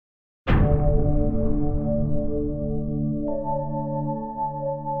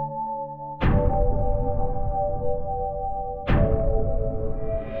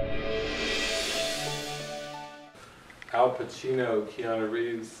Al Pacino, Keanu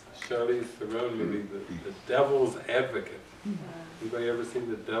Reeves, Charlize Theron movie, the Devil's Advocate. Anybody ever seen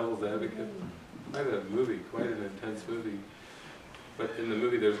The Devil's Advocate? Quite a movie, quite an intense movie. But in the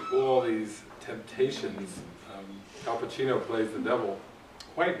movie there's all these temptations. Al Pacino plays the devil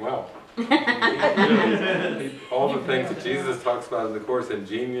quite well. All the things that Jesus talks about in the Course,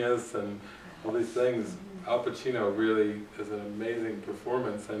 ingenious and all these things, Al Pacino really is an amazing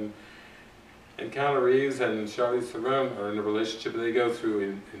performance. And Keanu Reeves and Charlize Theron are in a relationship. They go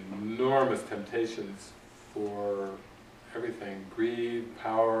through enormous temptations for everything: greed,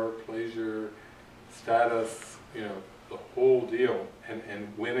 power, pleasure, status, you know, the whole deal. And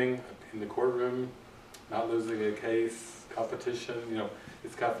winning in the courtroom, not losing a case, competition, you know,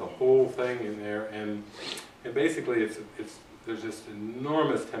 it's got the whole thing in there. And basically there's just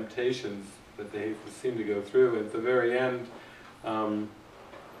enormous temptations that they seem to go through. At the very end,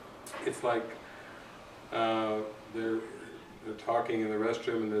 it's like they're talking in the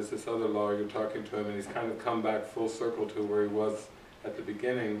restroom, and there's this other lawyer talking to him, and he's kind of come back full circle to where he was at the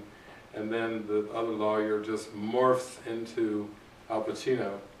beginning, and then the other lawyer just morphs into Al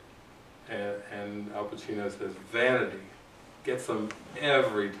Pacino, and Al Pacino says, "Vanity," gets him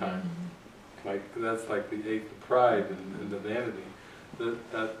every time. Like, that's like the eighth of pride in the vanity.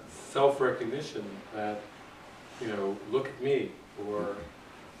 That self-recognition that, you know, look at me, or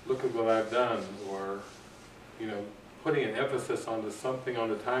look at what I've done, or, you know, putting an emphasis onto something on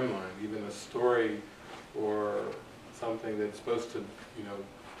the timeline, even a story or something that's supposed to, you know,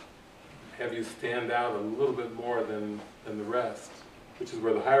 have you stand out a little bit more than the rest, which is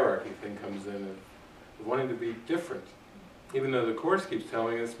where the hierarchy thing comes in, of wanting to be different. Even though the Course keeps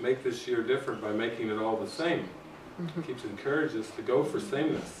telling us, make this year different by making it all the same. It keeps encouraging us to go for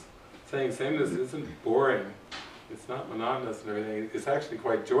sameness. Saying sameness isn't boring. It's not monotonous and everything. It's actually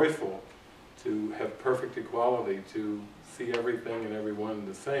quite joyful to have perfect equality, to see everything and everyone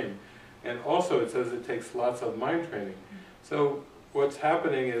the same. And also it says it takes lots of mind training. So what's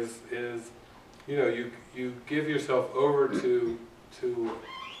happening is you know, you give yourself over to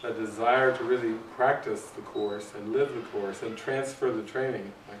a desire to really practice the Course and live the Course and transfer the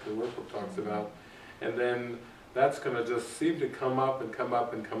training, like the workbook talks about. And then that's going to just seem to come up and come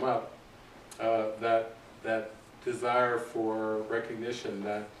up and come up, that desire for recognition,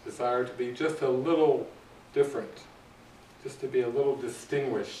 that desire to be just a little different, just to be a little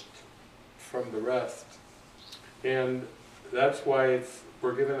distinguished from the rest. And that's why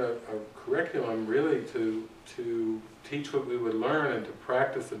we're given a curriculum really to teach what we would learn, and to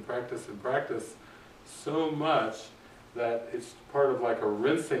practice and practice and practice so much that it's part of like a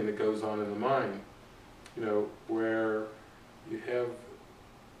rinsing that goes on in the mind, you know, where you have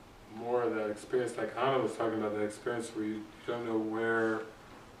more of that experience, like Anna was talking about, that experience where you don't know where,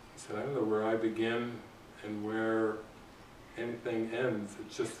 he said, I don't know where I begin and where anything ends.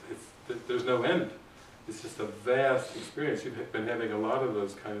 It's just, there's no end. It's just a vast experience. You've been having a lot of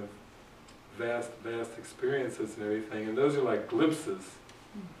those kind of vast experiences and everything, and those are like glimpses.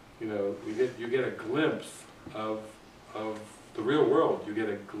 You know, you get a glimpse of the real world. You get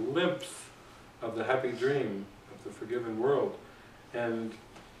a glimpse of the happy dream of the forgiven world. And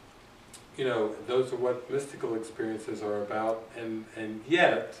you know, those are what mystical experiences are about, and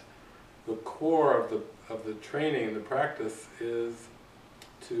yet the core of the training and the practice is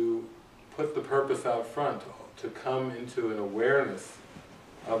to put the purpose out front, to come into an awareness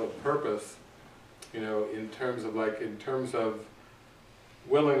of a purpose, you know, in terms of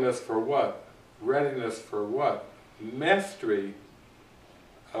willingness for what? Readiness for what? Mastery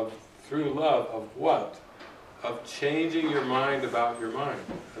of, through love of what? Of changing your mind about your mind,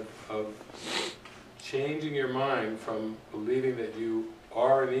 of changing your mind from believing that you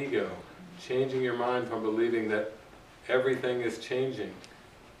are an ego, changing your mind from believing that everything is changing,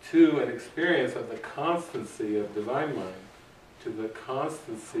 to an experience of the constancy of divine mind, to the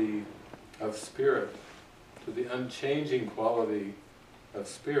constancy of spirit, to the unchanging quality of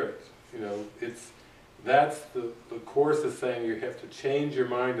spirit. You know, that's the Course is saying you have to change your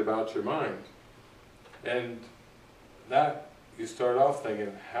mind about your mind. And that, you start off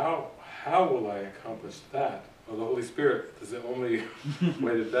thinking, how will I accomplish that? Well, the Holy Spirit is the only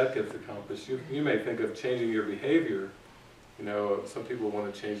way that gets accomplished. You may think of changing your behavior. You know, some people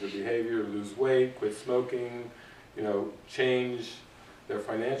want to change their behavior, lose weight, quit smoking, you know, change their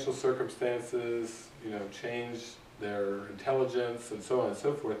financial circumstances, you know, change their intelligence, and so on and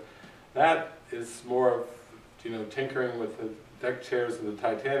so forth. That is more of, you know, tinkering with the deck chairs of the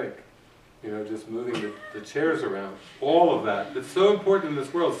Titanic. You know, just moving the chairs around. All of that. It's so important in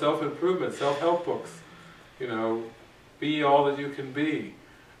this world. Self-improvement, self-help books. You know, be all that you can be.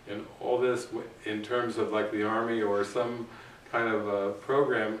 And all this in terms of like the army or some kind of a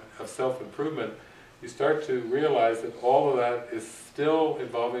program of self-improvement, you start to realize that all of that is still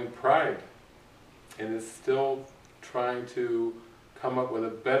involving pride. And is still trying to come up with a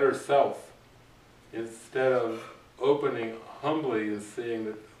better self, instead of opening humbly and seeing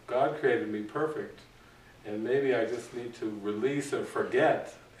that God created me perfect, and maybe I just need to release or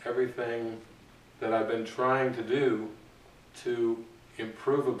forget everything that I've been trying to do to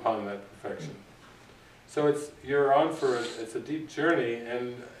improve upon that perfection. So you're on for it's a deep journey,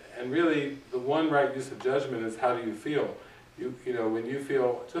 and really the one right use of judgment is how do you feel. You know, when you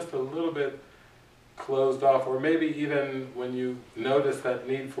feel just a little bit closed off, or maybe even when you notice that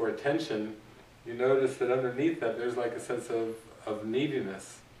need for attention, you notice that underneath that there's like a sense of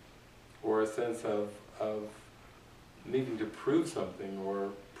neediness, or a sense of needing to prove something, or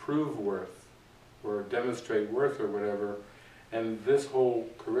prove worth, or demonstrate worth, or whatever. And this whole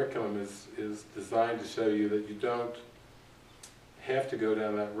curriculum is designed to show you that you don't have to go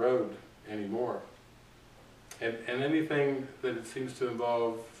down that road anymore. And anything that it seems to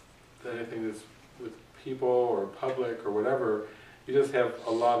involve, anything that's with people or public or whatever, you just have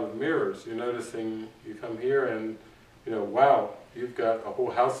a lot of mirrors. You're noticing, you come here and, you know, wow, you've got a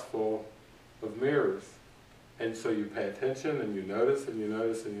whole house full of mirrors. And so you pay attention and you notice and you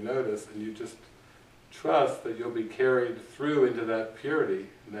notice and you notice, and you just trust that you'll be carried through into that purity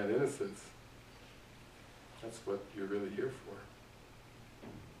and that innocence. That's what you're really here for.